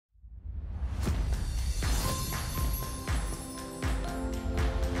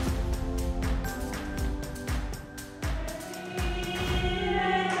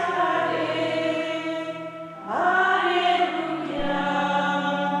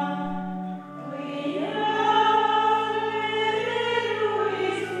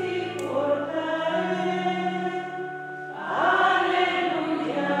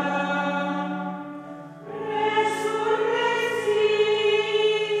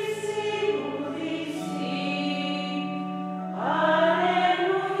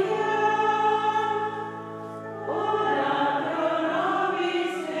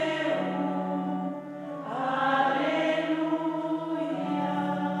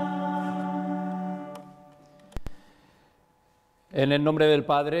En el nombre del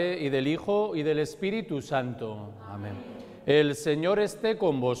Padre, y del Hijo, y del Espíritu Santo. Amén. El Señor esté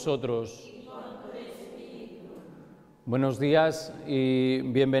con vosotros. Y con tu espíritu. Buenos días y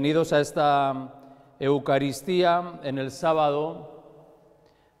bienvenidos a esta Eucaristía en el sábado,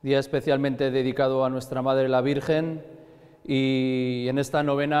 día especialmente dedicado a nuestra Madre la Virgen, y en esta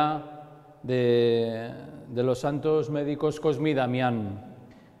novena de los santos médicos Cosme y Damián.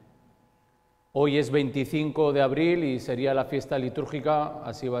 Hoy es 25 de abril y sería la fiesta litúrgica,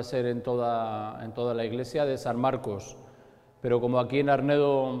 así va a ser en toda la iglesia, de San Marcos. Pero como aquí en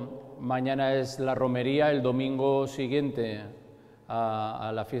Arnedo mañana es la romería, el domingo siguiente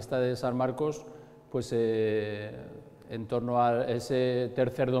a la fiesta de San Marcos, pues en torno a ese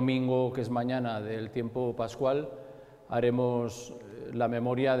tercer domingo que es mañana del tiempo pascual, haremos la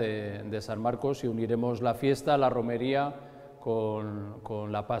memoria de San Marcos y uniremos la fiesta, la romería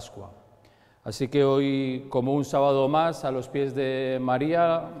con la Pascua. Así que hoy, como un sábado más, a los pies de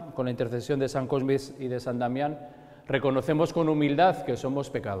María, con la intercesión de San Cosme y de San Damián, reconocemos con humildad que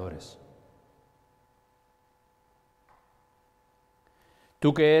somos pecadores.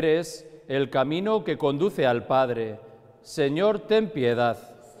 Tú que eres el camino que conduce al Padre, Señor, ten piedad.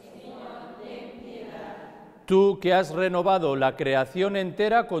 Señor, ten piedad. Tú que has renovado la creación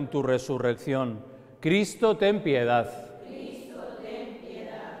entera con tu resurrección, Cristo, ten piedad.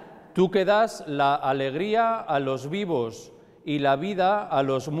 Tú que das la alegría a los vivos y la vida a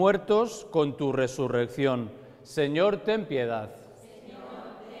los muertos con tu resurrección. Señor, ten piedad. Señor,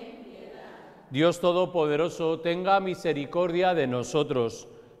 ten piedad. Dios Todopoderoso, tenga misericordia de nosotros,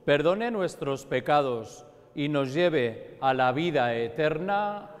 perdone nuestros pecados y nos lleve a la vida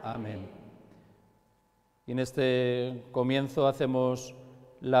eterna. Amén. Y en este comienzo hacemos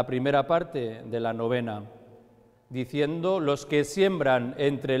la primera parte de la novena, diciendo: los que siembran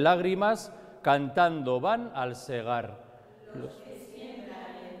entre lágrimas, cantando van al segar. Los que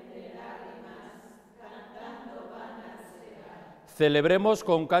siembran entre lágrimas, cantando van al segar. Celebremos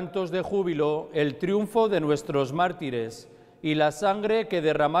con cantos de júbilo el triunfo de nuestros mártires y la sangre que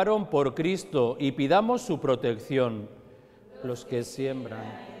derramaron por Cristo, y pidamos su protección. Los que siembran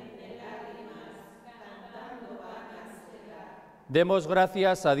entre lágrimas, cantando van al segar. Demos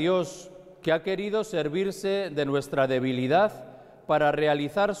gracias a Dios, que ha querido servirse de nuestra debilidad para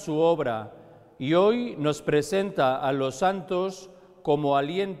realizar su obra, y hoy nos presenta a los santos como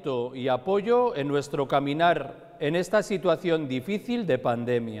aliento y apoyo en nuestro caminar en esta situación difícil de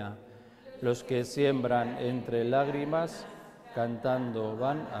pandemia. Los que siembran entre lágrimas, cantando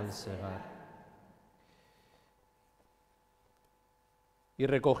van al segar. Y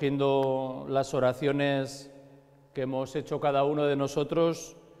recogiendo las oraciones que hemos hecho cada uno de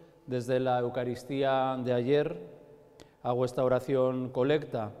nosotros, desde la Eucaristía de ayer hago esta oración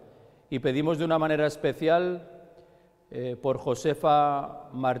colecta y pedimos de una manera especial por Josefa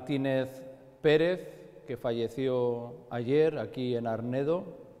Martínez Pérez, que falleció ayer aquí en Arnedo.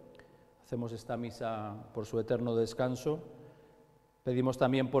 Hacemos esta misa por su eterno descanso. Pedimos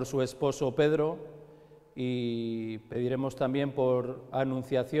también por su esposo Pedro y pediremos también por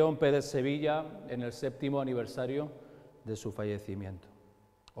Anunciación Pérez Sevilla en el 7º aniversario de su fallecimiento.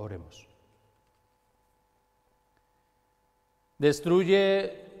 Oremos.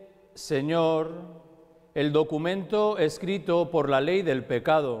 Destruye, Señor, el documento escrito por la ley del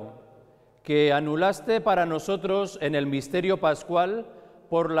pecado, que anulaste para nosotros en el misterio pascual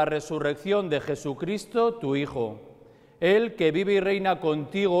por la resurrección de Jesucristo, tu Hijo. Él que vive y reina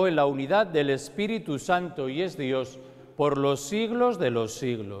contigo en la unidad del Espíritu Santo y es Dios por los siglos de los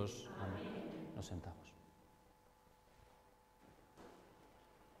siglos. Amén. Nos sentamos.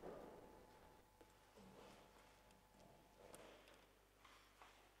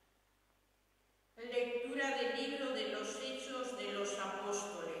 Lectura del libro de los Hechos de los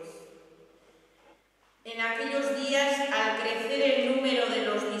Apóstoles. En aquellos días, al crecer el número de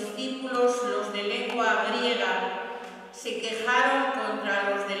los discípulos, los de lengua griega se quejaron contra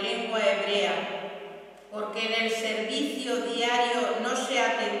los de lengua hebrea, porque en el servicio diario no se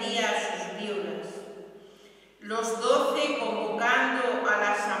atendía a sus viudas. Los 12, convocando a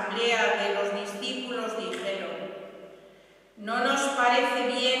la asamblea de los discípulos, dijeron: no nos parece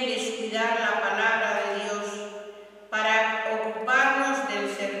bien descuidar la palabra de Dios para ocuparnos del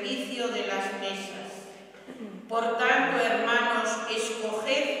servicio de las mesas. Por tanto, hermanos,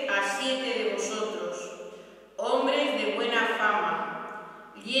 escoged a 7 de vosotros, hombres de buena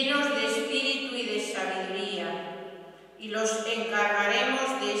fama, llenos de espíritu y de sabiduría, y los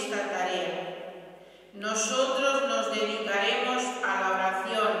encargaremos de esta tarea. Nosotros nos dedicaremos a la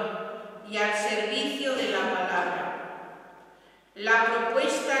oración y al servicio de la palabra. La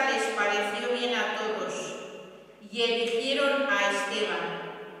propuesta les pareció bien a todos, y eligieron a Esteban,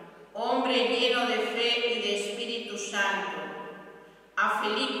 hombre lleno de fe y de Espíritu Santo, a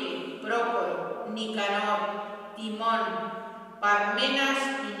Felipe, Prócoro, Nicanor, Timón, Parmenas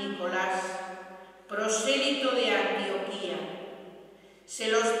y Nicolás, prosélito de Antioquía. Se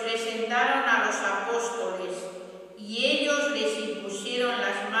los presentaron a los apóstoles y ellos les impusieron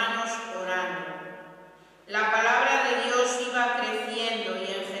las manos orando. La palabra de Dios iba creciendo y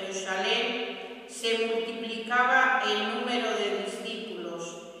en Jerusalén se multiplicaba el número de discípulos.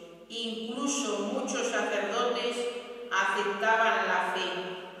 Incluso muchos sacerdotes aceptaban la fe.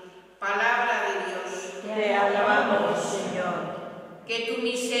 Palabra de Dios. Te alabamos, Señor. Que tu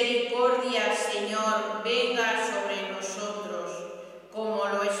misericordia, Señor, venga sobre nosotros, como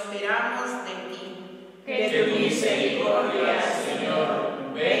lo esperamos de ti. Que tu misericordia, Señor,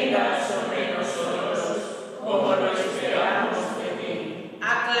 venga sobre nosotros, como lo esperamos de ti.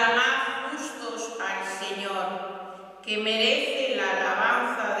 Aclamad justos al Señor, que merece la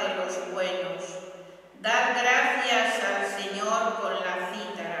alabanza de los buenos. Dad gracias al Señor con la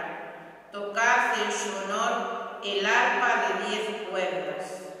cítara. Tocad en su honor el arpa de 10 cuerdas.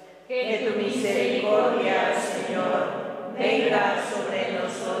 Que tu misericordia, Señor, venga sobre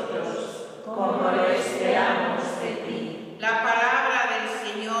nosotros, como lo esperamos de ti. La palabra del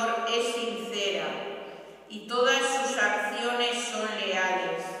Señor es sincera y todas sus acciones son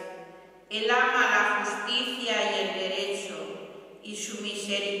leales. Él ama la justicia y el derecho, y su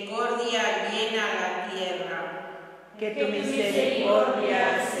misericordia llena la tierra. Que tu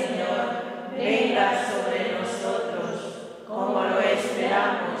misericordia, Señor, venga sobre nosotros, como lo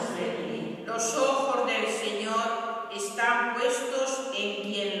esperamos de ti. Los ojos del Señor están puestos en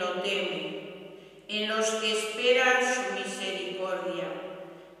quien lo teme, en los que esperan su misericordia,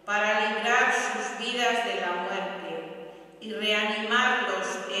 para librar sus vidas de la muerte y reanimarlos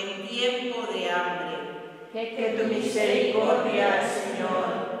en tiempo de hambre. Que tu misericordia, Señor,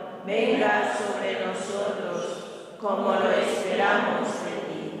 venga sobre nosotros, como lo esperamos de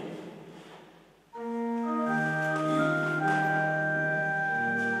ti.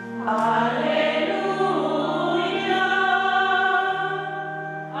 Aleluya,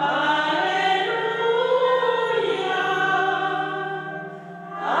 aleluya,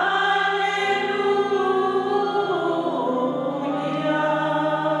 aleluya.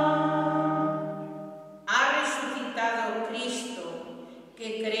 Ha resucitado Cristo, que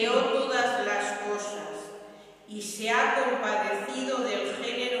creó todas las cosas y se ha compadecido del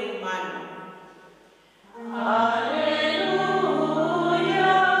género humano. Aleluya,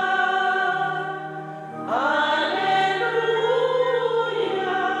 aleluya,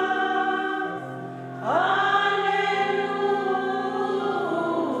 aleluya.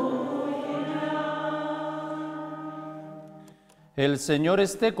 El Señor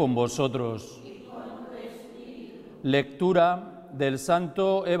esté con vosotros. Lectura del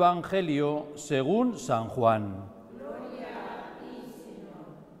Santo Evangelio según San Juan.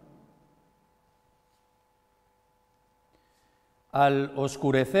 Al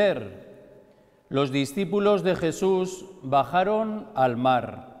oscurecer, los discípulos de Jesús bajaron al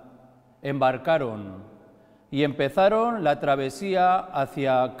mar, embarcaron y empezaron la travesía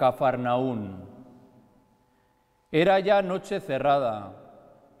hacia Cafarnaún. Era ya noche cerrada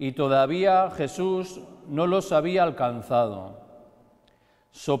y todavía Jesús no los había alcanzado.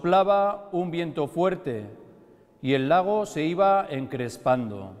 Soplaba un viento fuerte y el lago se iba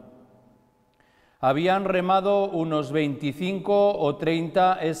encrespando. Habían remado unos 25 o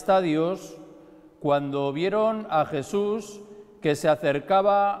 30 estadios cuando vieron a Jesús que se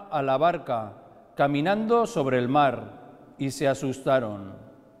acercaba a la barca, caminando sobre el mar, y se asustaron.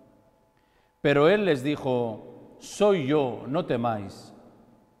 Pero él les dijo: «Soy yo, no temáis».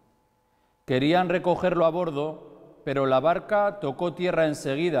 Querían recogerlo a bordo, pero la barca tocó tierra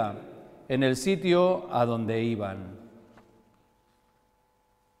enseguida, en el sitio a donde iban.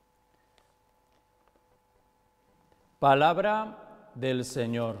 Palabra del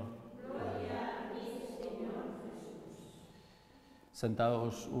Señor. Gloria a ti, Señor Jesús.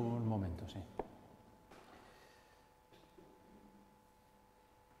 Sentaos un momento, sí.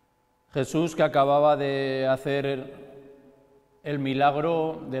 Jesús, que acababa de hacer el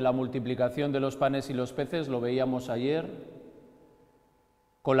milagro de la multiplicación de los panes y los peces, lo veíamos ayer,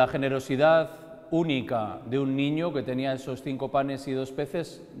 con la generosidad única de un niño que tenía esos 5 panes y 2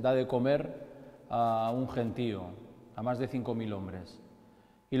 peces, da de comer a un gentío, a más de 5.000 hombres.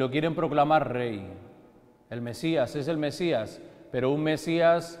 Y lo quieren proclamar rey. El Mesías, es el Mesías, pero un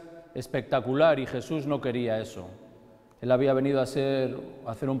Mesías espectacular, y Jesús no quería eso. Él había venido a hacer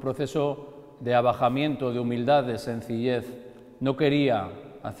un proceso de abajamiento, de humildad, de sencillez. No quería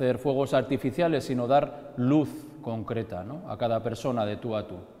hacer fuegos artificiales, sino dar luz concreta, ¿no?, a cada persona de tú a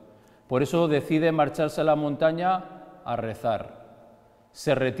tú. Por eso decide marcharse a la montaña a rezar,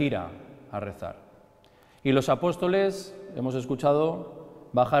 se retira a rezar. Y los apóstoles, hemos escuchado,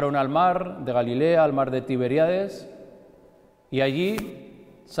 bajaron al mar de Galilea, al mar de Tiberíades, y allí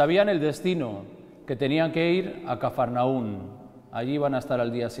sabían el destino, que tenían que ir a Cafarnaún. Allí iban a estar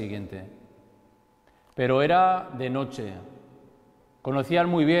al día siguiente. Pero era de noche. Conocían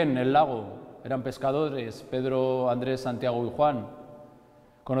muy bien el lago, eran pescadores, Pedro, Andrés, Santiago y Juan.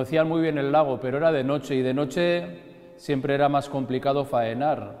 Conocían muy bien el lago, pero era de noche, y de noche siempre era más complicado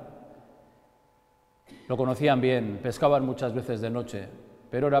faenar. Lo conocían bien, pescaban muchas veces de noche,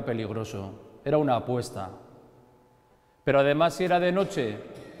 pero era peligroso, era una apuesta. Pero además, si era de noche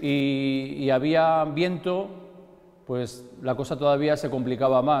y había viento, pues la cosa todavía se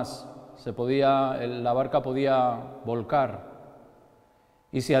complicaba más, la barca podía volcar.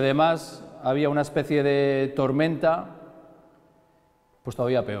 Y si además había una especie de tormenta, pues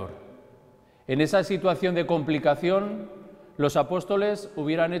todavía peor. En esa situación de complicación, los apóstoles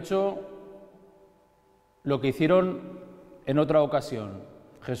hubieran hecho lo que hicieron en otra ocasión.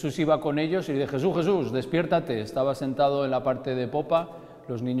 Jesús iba con ellos y le dice: Jesús, Jesús, despiértate. Estaba sentado en la parte de popa,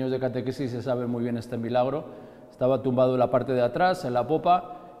 los niños de catequesis se saben muy bien este milagro. Estaba tumbado en la parte de atrás, en la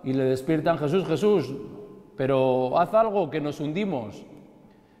popa, y le despiertan: Jesús, Jesús, pero haz algo, que nos hundimos.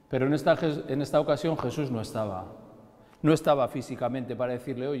 Pero en esta ocasión Jesús no estaba físicamente para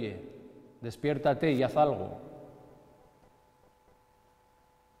decirle: oye, despiértate y haz algo.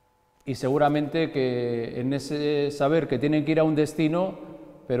 Y seguramente que en ese saber que tienen que ir a un destino,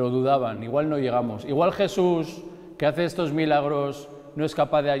 pero dudaban, igual no llegamos. Igual Jesús, que hace estos milagros, no es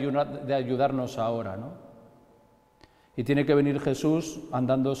capaz de ayudarnos ahora, ¿no? Y tiene que venir Jesús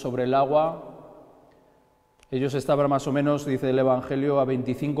andando sobre el agua. Ellos estaban más o menos, dice el Evangelio, a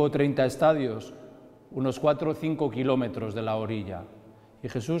 25 o 30 estadios, unos 4 o 5 kilómetros de la orilla. Y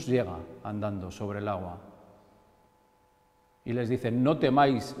Jesús llega andando sobre el agua. Y les dice: no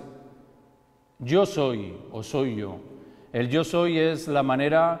temáis, yo soy o soy yo. El yo soy es la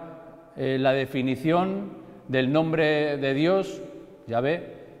manera, la definición del nombre de Dios,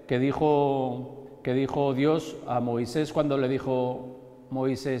 Yahvé, que dijo Dios a Moisés cuando le dijo: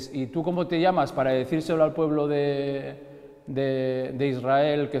 Moisés, ¿y tú cómo te llamas? Para decírselo al pueblo de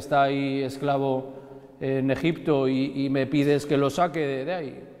Israel, que está ahí esclavo en Egipto, y me pides que lo saque de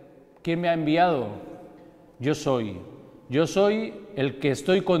ahí. ¿Quién me ha enviado? Yo soy el que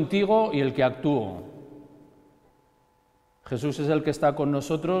estoy contigo y el que actúo. Jesús es el que está con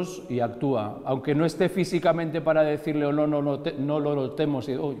nosotros y actúa, aunque no esté físicamente para decirle: no lo notemos,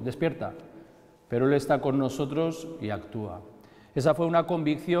 y despierta, pero Él está con nosotros y actúa. Esa fue una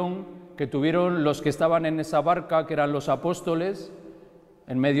convicción que tuvieron los que estaban en esa barca, que eran los apóstoles,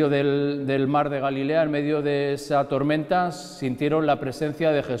 en medio del mar de Galilea, en medio de esa tormenta, sintieron la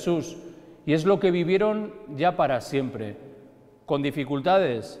presencia de Jesús. Y es lo que vivieron ya para siempre, con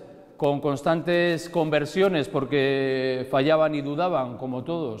dificultades, con constantes conversiones, porque fallaban y dudaban, como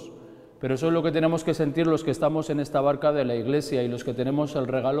todos. Pero eso es lo que tenemos que sentir los que estamos en esta barca de la Iglesia y los que tenemos el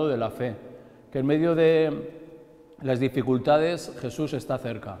regalo de la fe, que en medio de las dificultades Jesús está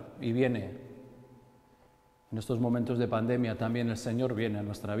cerca y viene. En estos momentos de pandemia también el Señor viene a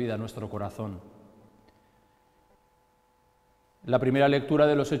nuestra vida, a nuestro corazón. La primera lectura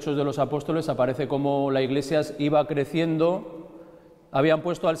de los Hechos de los Apóstoles aparece como la Iglesia iba creciendo. Habían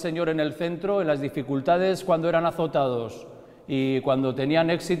puesto al Señor en el centro, en las dificultades, cuando eran azotados, y cuando tenían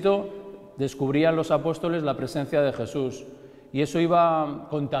éxito descubrían los apóstoles la presencia de Jesús. Y eso iba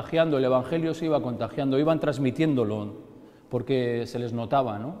contagiando, el Evangelio se iba contagiando, iban transmitiéndolo, porque se les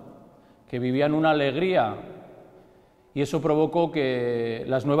notaba, ¿no?, que vivían una alegría. Y eso provocó que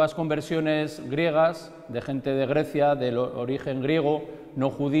las nuevas conversiones griegas, de gente de Grecia, de origen griego, no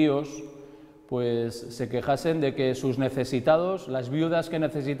judíos, pues se quejasen de que sus necesitados, las viudas que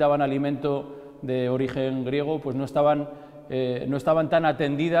necesitaban alimento de origen griego, pues no estaban tan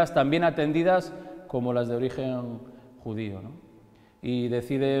atendidas, tan bien atendidas como las de origen judío, ¿no? Y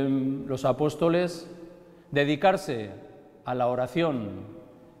deciden los apóstoles dedicarse a la oración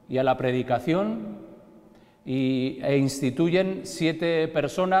y a la predicación e instituyen 7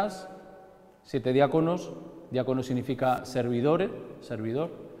 personas, 7 diáconos. Diácono significa servidor,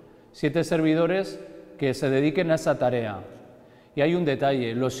 7 servidores que se dediquen a esa tarea. Y hay un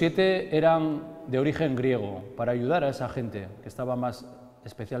detalle: los 7 eran de origen griego, para ayudar a esa gente que estaba más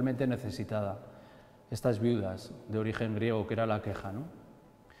especialmente necesitada, estas viudas de origen griego, que era la queja, ¿no?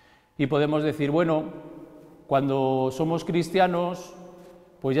 Y podemos decir, bueno, cuando somos cristianos,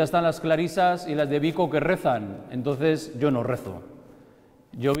 pues ya están las clarisas y las de Vico que rezan, entonces yo no rezo.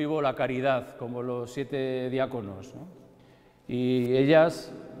 Yo vivo la caridad, como los 7 diáconos, ¿no? Y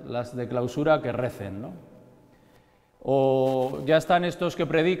ellas, las de clausura, que recen, ¿no? O ya están estos que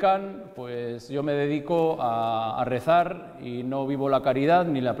predican, pues yo me dedico a rezar y no vivo la caridad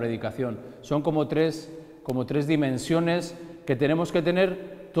ni la predicación. Son como tres dimensiones que tenemos que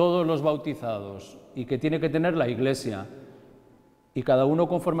tener todos los bautizados y que tiene que tener la Iglesia. Y cada uno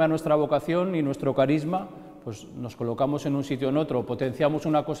conforme a nuestra vocación y nuestro carisma, pues nos colocamos en un sitio o en otro, potenciamos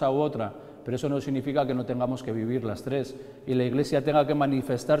una cosa u otra, pero eso no significa que no tengamos que vivir las tres y la Iglesia tenga que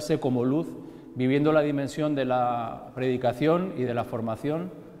manifestarse como luz, viviendo la dimensión de la predicación y de la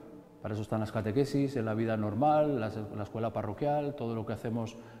formación. Para eso están las catequesis, en la vida normal, la escuela parroquial, todo lo que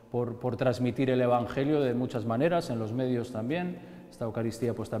hacemos por transmitir el Evangelio de muchas maneras, en los medios también. Esta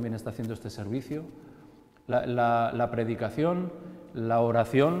Eucaristía pues también está haciendo este servicio. La predicación, la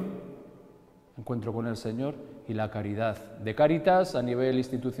oración, encuentro con el Señor, y la caridad. De Cáritas a nivel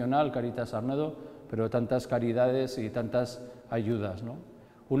institucional, Cáritas Arnedo, pero tantas caridades y tantas ayudas, ¿no?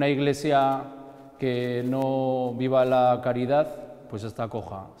 Una iglesia que no viva la caridad, pues está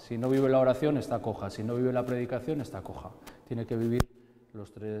coja. Si no vive la oración, está coja. Si no vive la predicación, está coja. Tiene que vivir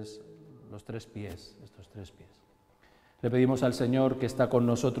los tres pies, estos 3 pies. Le pedimos al Señor, que está con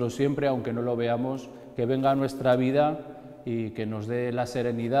nosotros siempre, aunque no lo veamos, que venga a nuestra vida y que nos dé la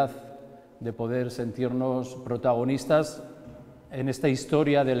serenidad de poder sentirnos protagonistas en esta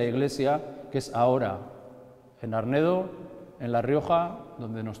historia de la Iglesia, que es ahora, en Arnedo, en La Rioja,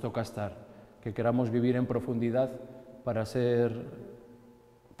 donde nos toca estar, que queramos vivir en profundidad para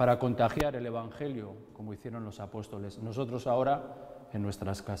contagiar el Evangelio, como hicieron los apóstoles. Nosotros ahora en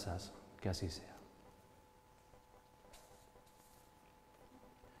nuestras casas, que así sea.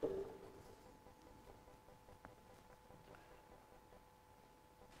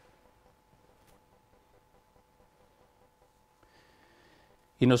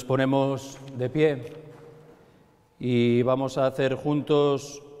 Y nos ponemos de pie y vamos a hacer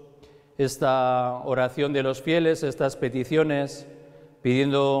juntos esta oración de los fieles, estas peticiones,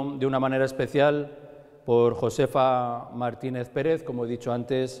 pidiendo de una manera especial por Josefa Martínez Pérez, como he dicho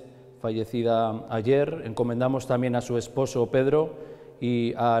antes, fallecida ayer. Encomendamos también a su esposo Pedro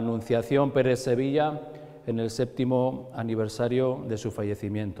y a Anunciación Pérez Sevilla en el 7º aniversario de su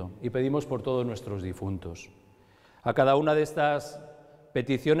fallecimiento. Y pedimos por todos nuestros difuntos. A cada una de estas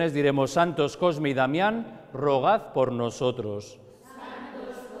peticiones diremos: Santos Cosme y Damián, rogad por nosotros.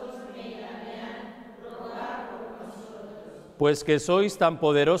 Santos Cosme y Damián, rogad por nosotros. Pues que sois tan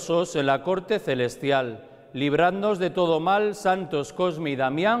poderosos en la corte celestial, libradnos de todo mal, Santos Cosme y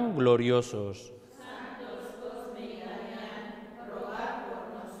Damián, gloriosos. Santos Cosme y Damián, rogad por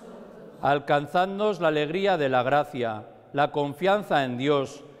nosotros. Alcanzadnos la alegría de la gracia, la confianza en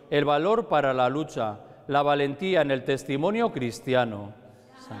Dios, el valor para la lucha, la valentía en el testimonio cristiano.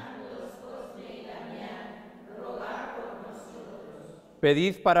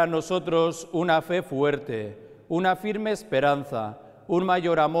 Pedid para nosotros una fe fuerte, una firme esperanza, un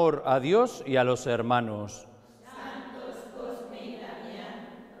mayor amor a Dios y a los hermanos. Santos Cosme y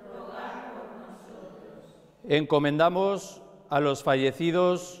Damián, rogad por nosotros. Encomendamos a los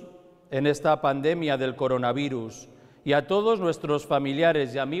fallecidos en esta pandemia del coronavirus y a todos nuestros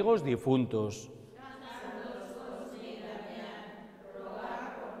familiares y amigos difuntos. Santos Cosme y Damián,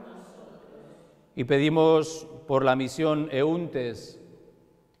 rogad por nosotros. Y pedimos por la misión Euntes,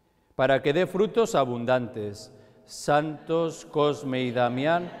 para que dé frutos abundantes. Santos Cosme y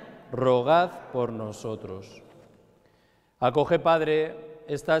Damián, rogad por nosotros. Acoge, Padre,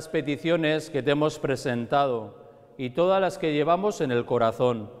 estas peticiones que te hemos presentado y todas las que llevamos en el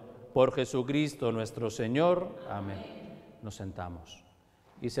corazón, por Jesucristo nuestro Señor. Amén. Nos sentamos.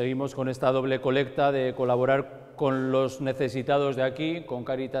 Y seguimos con esta doble colecta de colaborar con los necesitados de aquí, con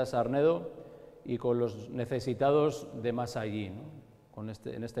Cáritas Arnedo, y con los necesitados de más allí, ¿no?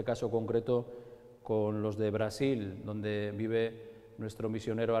 En este caso concreto, con los de Brasil, donde vive nuestro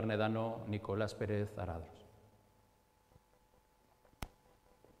misionero arnedano Nicolás Pérez Arados.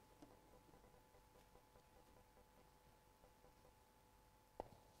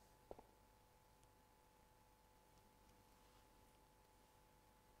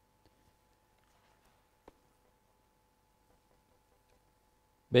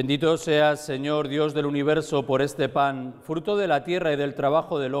 Bendito seas, Señor Dios del universo, por este pan, fruto de la tierra y del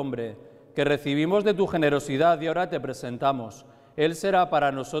trabajo del hombre, que recibimos de tu generosidad y ahora te presentamos. Él será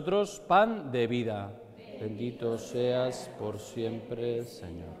para nosotros pan de vida. Bendito seas por siempre,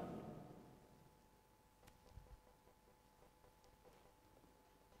 Señor.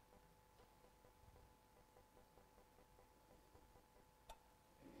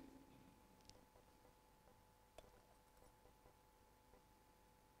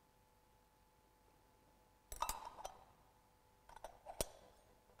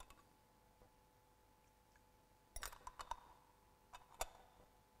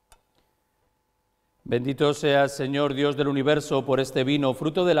 Bendito seas, Señor, Dios del universo, por este vino,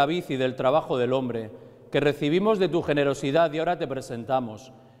 fruto de la vid y del trabajo del hombre, que recibimos de tu generosidad y ahora te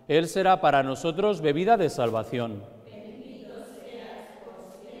presentamos. Él será para nosotros bebida de salvación. Bendito seas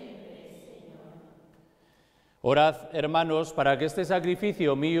por siempre, Señor. Orad, hermanos, para que este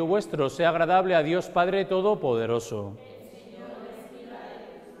sacrificio mío y vuestro sea agradable a Dios Padre Todopoderoso.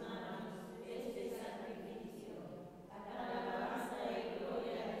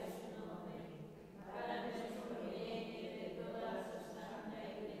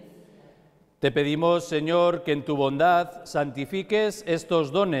 Te pedimos, Señor, que en tu bondad santifiques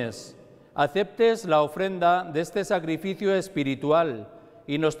estos dones, aceptes la ofrenda de este sacrificio espiritual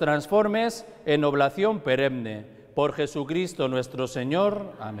y nos transformes en oblación perenne. Por Jesucristo nuestro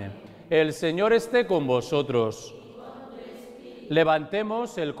Señor. Amén. El Señor esté con vosotros.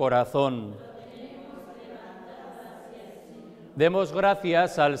 Levantemos el corazón. Demos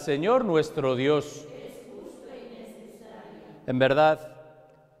gracias al Señor nuestro Dios. En verdad,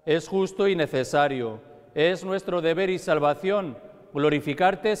 es justo y necesario, es nuestro deber y salvación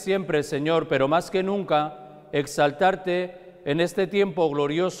glorificarte siempre, Señor, pero más que nunca exaltarte en este tiempo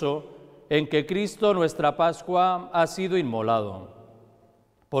glorioso en que Cristo, nuestra Pascua, ha sido inmolado,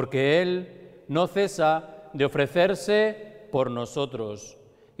 porque Él no cesa de ofrecerse por nosotros,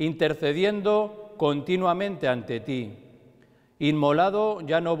 intercediendo continuamente ante ti. Inmolado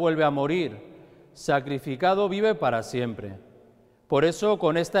ya no vuelve a morir, sacrificado vive para siempre. Por eso,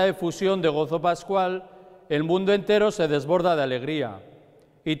 con esta efusión de gozo pascual, el mundo entero se desborda de alegría.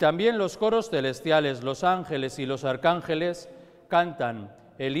 Y también los coros celestiales, los ángeles y los arcángeles cantan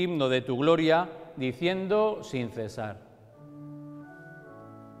el himno de tu gloria, diciendo sin cesar.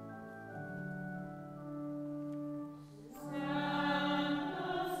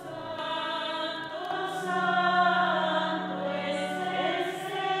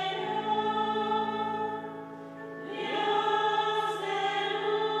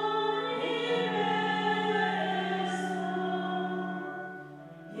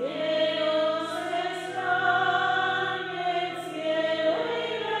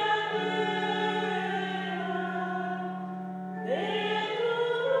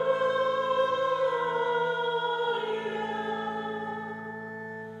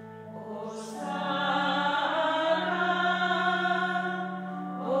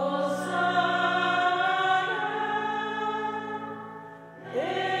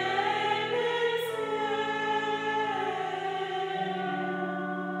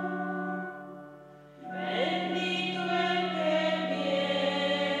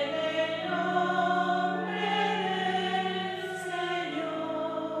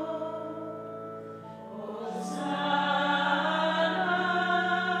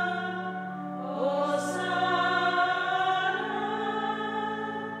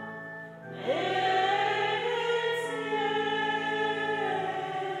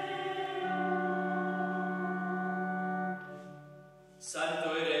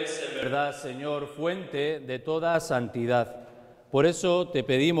 Santo eres, en verdad, Señor, fuente de toda santidad. Por eso te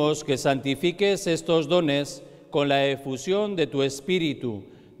pedimos que santifiques estos dones con la efusión de tu Espíritu,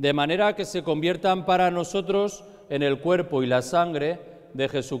 de manera que se conviertan para nosotros en el cuerpo y la sangre de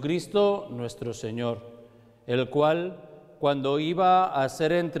Jesucristo nuestro Señor, el cual, cuando iba a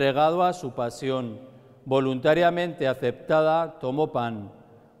ser entregado a su pasión, voluntariamente aceptada, tomó pan.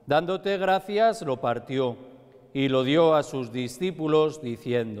 Dándote gracias, lo partió y lo dio a sus discípulos,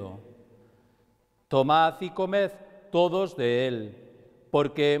 diciendo: Tomad y comed todos de él,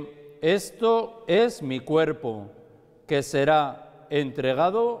 porque esto es mi cuerpo, que será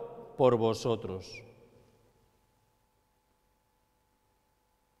entregado por vosotros.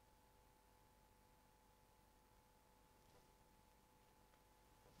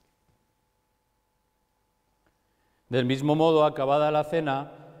 Del mismo modo, acabada la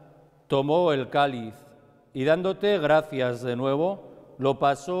cena, tomó el cáliz y dándote gracias de nuevo, lo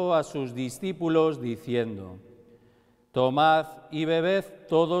pasó a sus discípulos diciendo: Tomad y bebed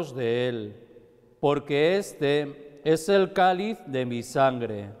todos de él, porque este es el cáliz de mi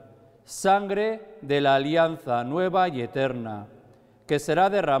sangre, sangre de la alianza nueva y eterna, que será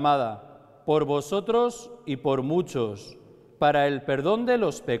derramada por vosotros y por muchos, para el perdón de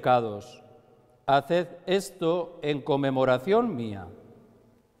los pecados. Haced esto en conmemoración mía.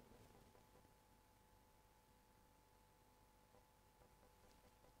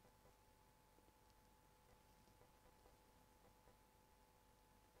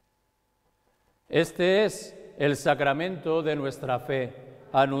 Este es el sacramento de nuestra fe.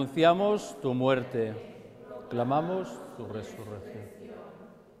 Anunciamos tu muerte, clamamos tu resurrección.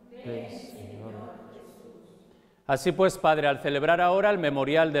 Ven, Señor. Así pues, Padre, al celebrar ahora el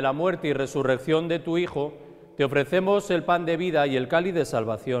memorial de la muerte y resurrección de tu Hijo, te ofrecemos el pan de vida y el cáliz de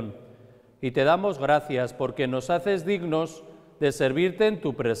salvación, y te damos gracias porque nos haces dignos de servirte en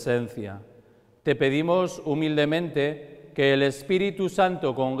tu presencia. Te pedimos humildemente que el Espíritu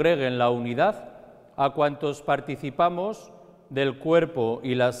Santo congregue en la unidad a cuantos participamos del cuerpo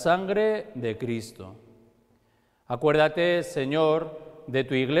y la sangre de Cristo. Acuérdate, Señor, de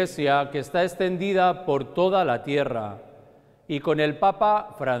tu Iglesia que está extendida por toda la tierra, y con el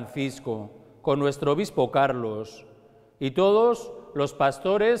Papa Francisco, con nuestro obispo Carlos, y todos los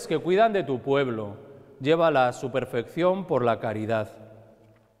pastores que cuidan de tu pueblo, llévala a su perfección por la caridad.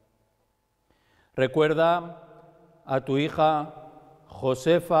 Recuerda a tu hija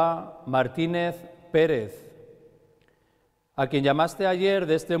Josefa Martínez Pérez, a quien llamaste ayer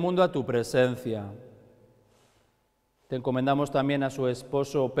de este mundo a tu presencia. Te encomendamos también a su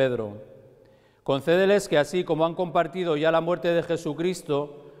esposo Pedro. Concédeles que así como han compartido ya la muerte de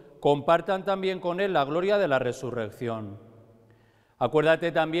Jesucristo, compartan también con él la gloria de la resurrección.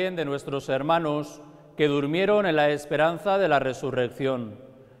 Acuérdate también de nuestros hermanos que durmieron en la esperanza de la resurrección,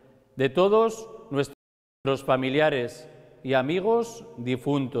 de todos nuestros familiares y amigos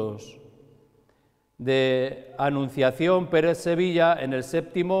difuntos, de Anunciación Pérez Sevilla en el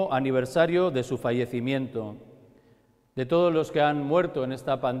 7º aniversario de su fallecimiento, de todos los que han muerto en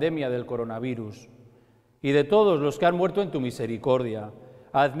esta pandemia del coronavirus y de todos los que han muerto en tu misericordia.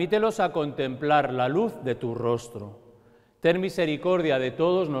 Admítelos a contemplar la luz de tu rostro. Ten misericordia de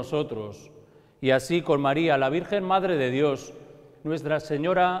todos nosotros, y así con María, la Virgen Madre de Dios, Nuestra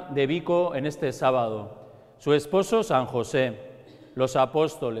Señora de Vico en este sábado, su esposo San José, los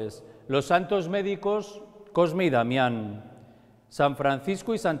apóstoles, los santos médicos Cosme y Damián, San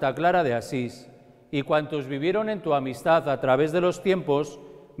Francisco y Santa Clara de Asís, y cuantos vivieron en tu amistad a través de los tiempos,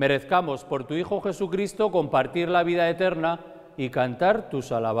 merezcamos por tu Hijo Jesucristo compartir la vida eterna y cantar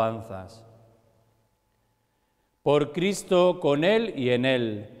tus alabanzas. Por Cristo, con Él y en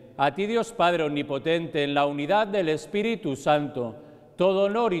Él, a ti Dios Padre Omnipotente, en la unidad del Espíritu Santo, todo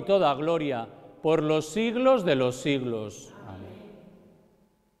honor y toda gloria, por los siglos de los siglos. Amén.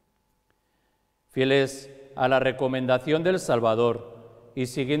 Fieles a la recomendación del Salvador, y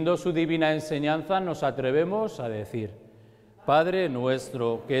siguiendo su divina enseñanza nos atrevemos a decir: Padre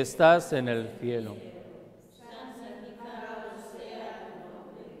nuestro que estás en el cielo, santificado sea tu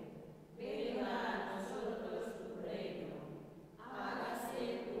nombre, venga a nosotros tu reino,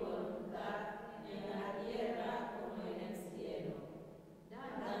 hágase tu voluntad en la tierra como en el cielo.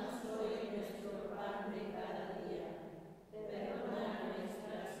 Danos hoy nuestro pan de cada día, perdona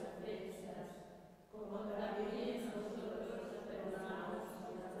nuestras ofensas, como también nosotros perdonamos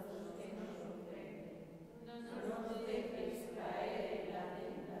a los que nos ofenden. No nos dejes caer en la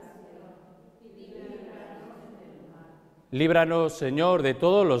tentación y líbranos del mal. líbranos, Señor, de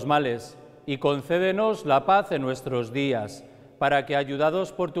todos los males, y concédenos la paz en nuestros días, para que,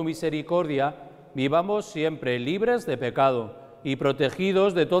 ayudados por tu misericordia, vivamos siempre libres de pecado y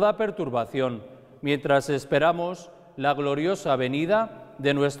protegidos de toda perturbación, mientras esperamos la gloriosa venida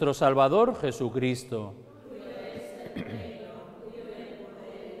de nuestro Salvador Jesucristo.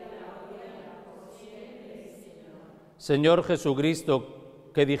 Señor Jesucristo,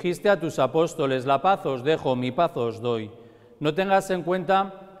 que dijiste a tus apóstoles: la paz os dejo, mi paz os doy, no tengas en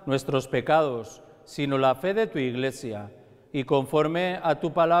cuenta nuestros pecados, sino la fe de tu Iglesia, y conforme a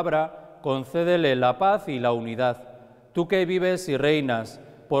tu palabra, concédele la paz y la unidad. Tú que vives y reinas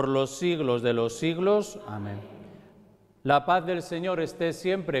por los siglos de los siglos. Amén. La paz del Señor esté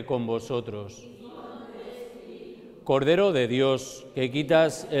siempre con vosotros. Cordero de Dios, que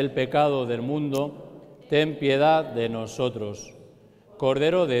quitas el pecado del mundo, ten piedad de nosotros.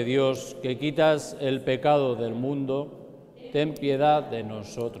 Cordero de Dios, que quitas el pecado del mundo, ten piedad de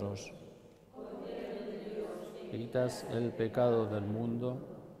nosotros. Que quitas el pecado del mundo,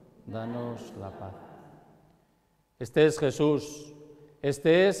 danos la paz. Este es Jesús,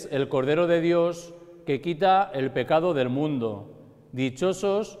 este es el Cordero de Dios que quita el pecado del mundo.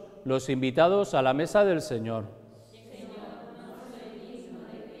 Dichosos los invitados a la mesa del Señor.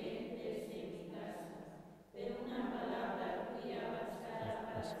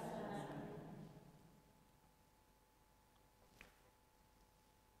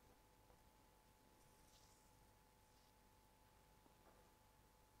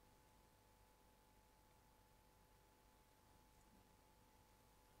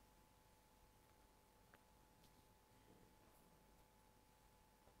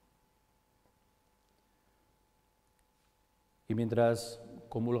 Y mientras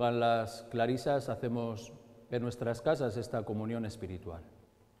comulgan las clarisas, hacemos en nuestras casas esta comunión espiritual.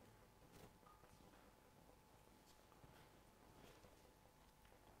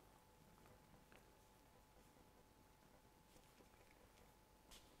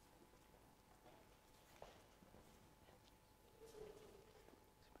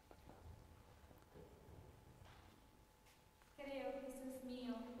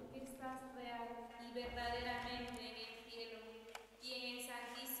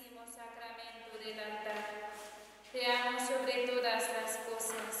 Te amo sobre todas las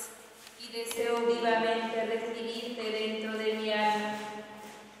cosas y deseo vivamente recibirte dentro de mi alma,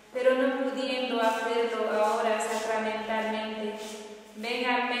 pero no pudiendo hacerlo ahora sacramentalmente, ven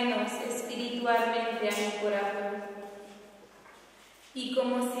al menos espiritualmente a mi corazón. Y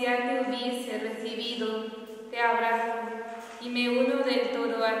como si ya te hubiese recibido, te abrazo y me uno del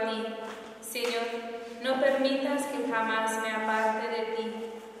todo a ti. Señor, no permitas que jamás me aparte de ti.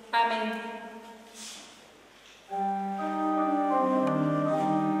 Amén.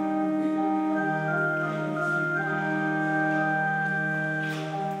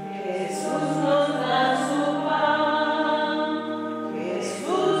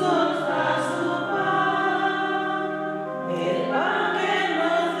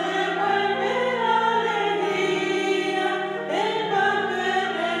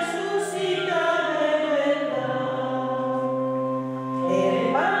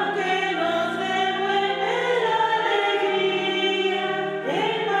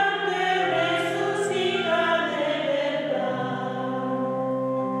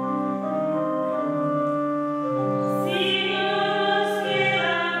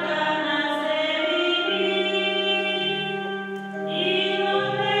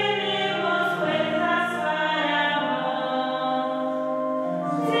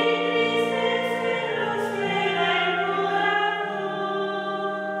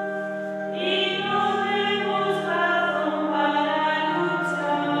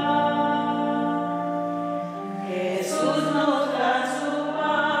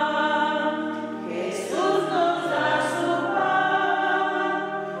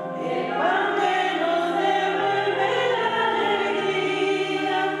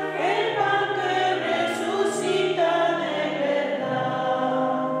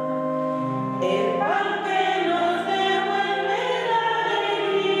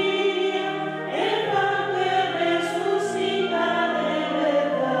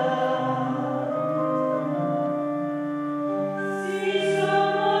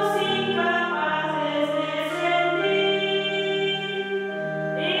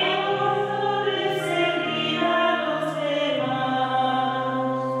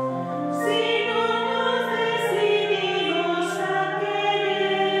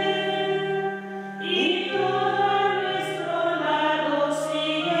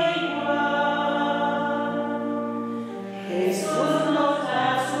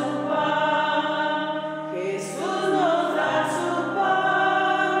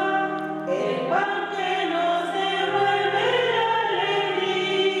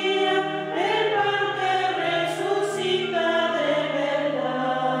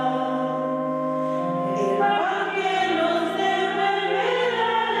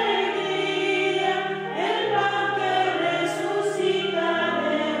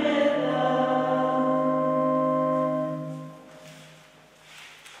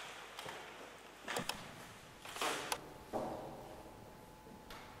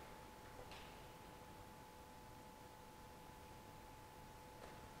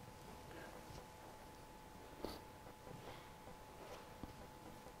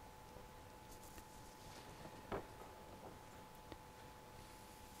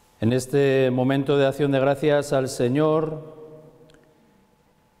 En este momento de acción de gracias al Señor,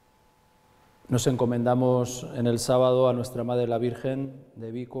 nos encomendamos en el sábado a nuestra Madre la Virgen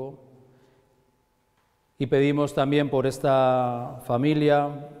de Vico y pedimos también por esta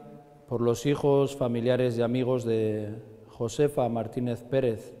familia, por los hijos, familiares y amigos de Josefa Martínez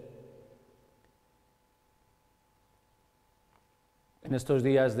Pérez. En estos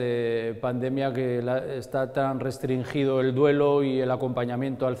días de pandemia que está tan restringido el duelo y el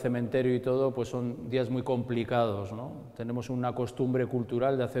acompañamiento al cementerio y todo, pues son días muy complicados, ¿no? Tenemos una costumbre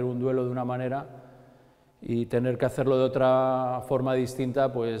cultural de hacer un duelo de una manera y tener que hacerlo de otra forma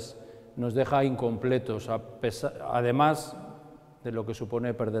distinta, pues nos deja incompletos, además de lo que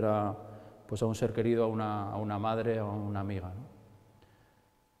supone perder a un ser querido, a una madre o a una amiga, ¿no?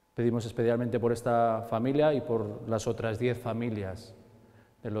 Pedimos especialmente por esta familia y por las otras 10 familias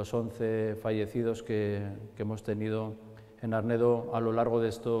de los 11 fallecidos que hemos tenido en Arnedo a lo largo de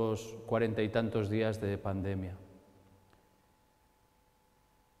estos 40 y tantos días de pandemia.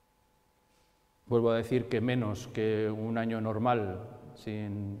 Vuelvo a decir que menos que un año normal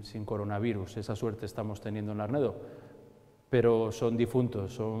sin coronavirus, esa suerte estamos teniendo en Arnedo, pero son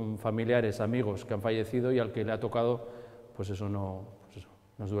difuntos, son familiares, amigos que han fallecido y al que le ha tocado, pues eso nos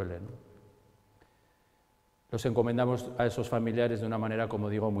duele, ¿no? Los encomendamos a esos familiares de una manera, como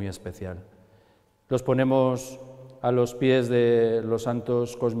digo, muy especial. Los ponemos a los pies de los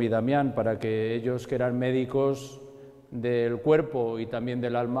santos Cosme y Damián para que ellos, que eran médicos del cuerpo y también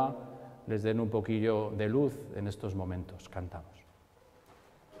del alma, les den un poquillo de luz en estos momentos. Cantamos.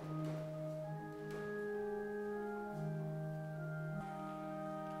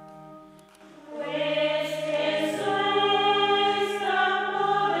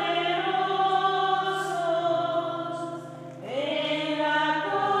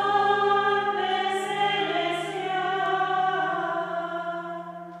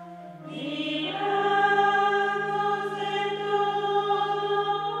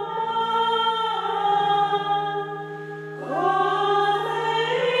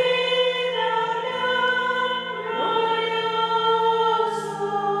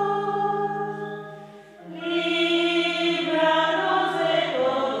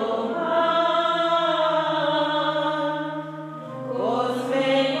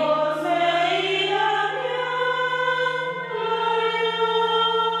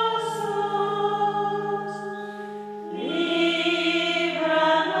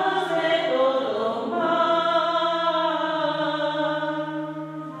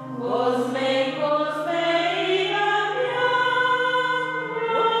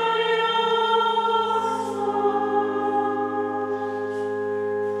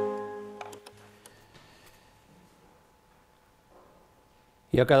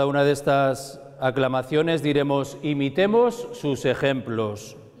 Y a cada una de estas aclamaciones diremos: imitemos sus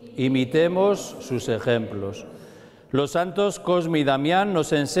ejemplos, imitemos sus ejemplos. Los santos Cosme y Damián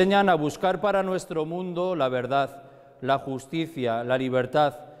nos enseñan a buscar para nuestro mundo la verdad, la justicia, la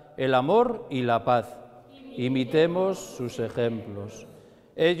libertad, el amor y la paz. Imitemos sus ejemplos.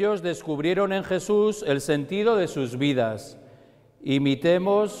 Ellos descubrieron en Jesús el sentido de sus vidas.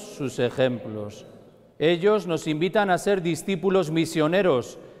 Imitemos sus ejemplos. Ellos nos invitan a ser discípulos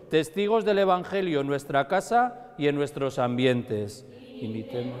misioneros, testigos del Evangelio en nuestra casa y en nuestros ambientes.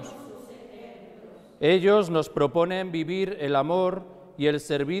 Imitemos. Ellos nos proponen vivir el amor y el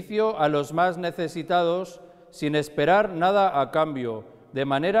servicio a los más necesitados sin esperar nada a cambio, de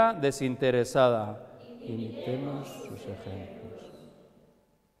manera desinteresada. Imitemos sus ejemplos.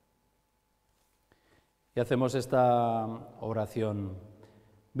 Y hacemos esta oración.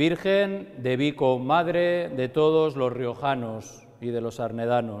 Virgen de Vico, Madre de todos los riojanos y de los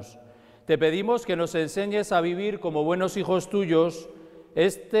arnedanos, te pedimos que nos enseñes a vivir como buenos hijos tuyos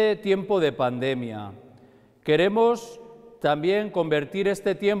este tiempo de pandemia. Queremos también convertir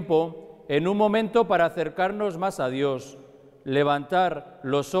este tiempo en un momento para acercarnos más a Dios, levantar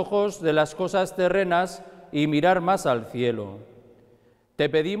los ojos de las cosas terrenas y mirar más al cielo. Te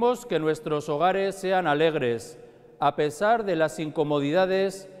pedimos que nuestros hogares sean alegres, a pesar de las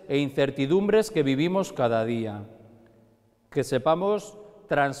incomodidades e incertidumbres que vivimos cada día. Que sepamos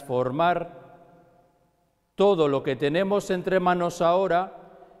transformar todo lo que tenemos entre manos ahora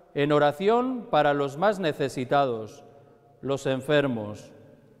en oración para los más necesitados, los enfermos,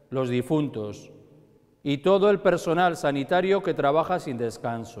 los difuntos y todo el personal sanitario que trabaja sin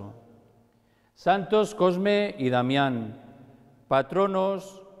descanso. Santos Cosme y Damián,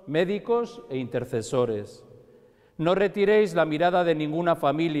 patronos, médicos e intercesores, no retiréis la mirada de ninguna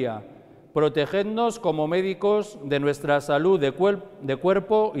familia, protegednos como médicos de nuestra salud de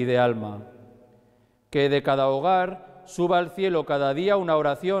cuerpo y de alma. Que de cada hogar suba al cielo cada día una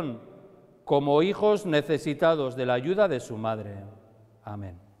oración, como hijos necesitados de la ayuda de su madre.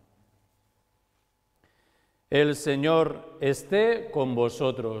 Amén. El Señor esté con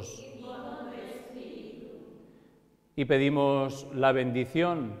vosotros. Y pedimos la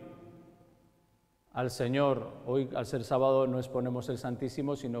bendición al Señor. Hoy, al ser sábado, no exponemos el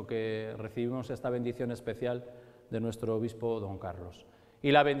Santísimo, sino que recibimos esta bendición especial de nuestro obispo don Carlos.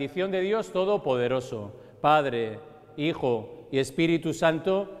 Y la bendición de Dios Todopoderoso, Padre, Hijo y Espíritu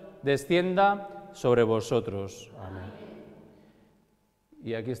Santo, descienda sobre vosotros. Amén.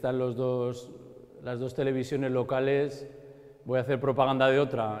 Y aquí están las dos televisiones locales. Voy a hacer propaganda de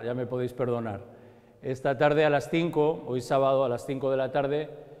otra, ya me podéis perdonar. Esta tarde a las 5, hoy sábado a las 5 de la tarde,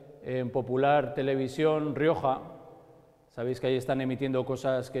 en Popular Televisión Rioja, sabéis que ahí están emitiendo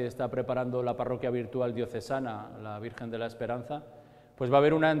cosas que está preparando la parroquia virtual diocesana, la Virgen de la Esperanza, pues va a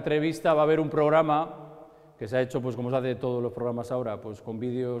haber una entrevista, va a haber un programa que se ha hecho, pues como se hace todos los programas ahora, pues con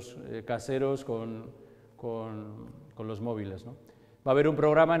vídeos caseros, con los móviles, ¿no? Va a haber un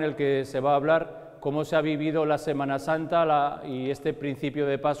programa en el que se va a hablar cómo se ha vivido la Semana Santa y este principio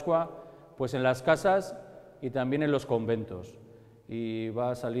de Pascua, pues en las casas y también en los conventos. Y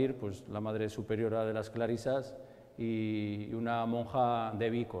va a salir pues la Madre Superiora de las Clarisas y una monja de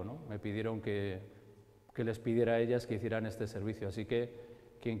Vico, ¿no? Me pidieron que les pidiera a ellas que hicieran este servicio. Así que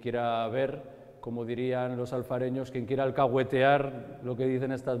quien quiera ver, como dirían los alfareños, quien quiera alcahuetear lo que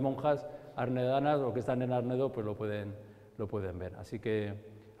dicen estas monjas arnedanas o que están en Arnedo, pues lo pueden ver. Así que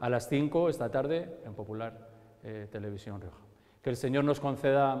a las 5 esta tarde en Popular Televisión Rioja. Que el Señor nos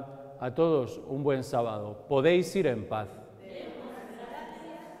conceda a todos un buen sábado. Podéis ir en paz.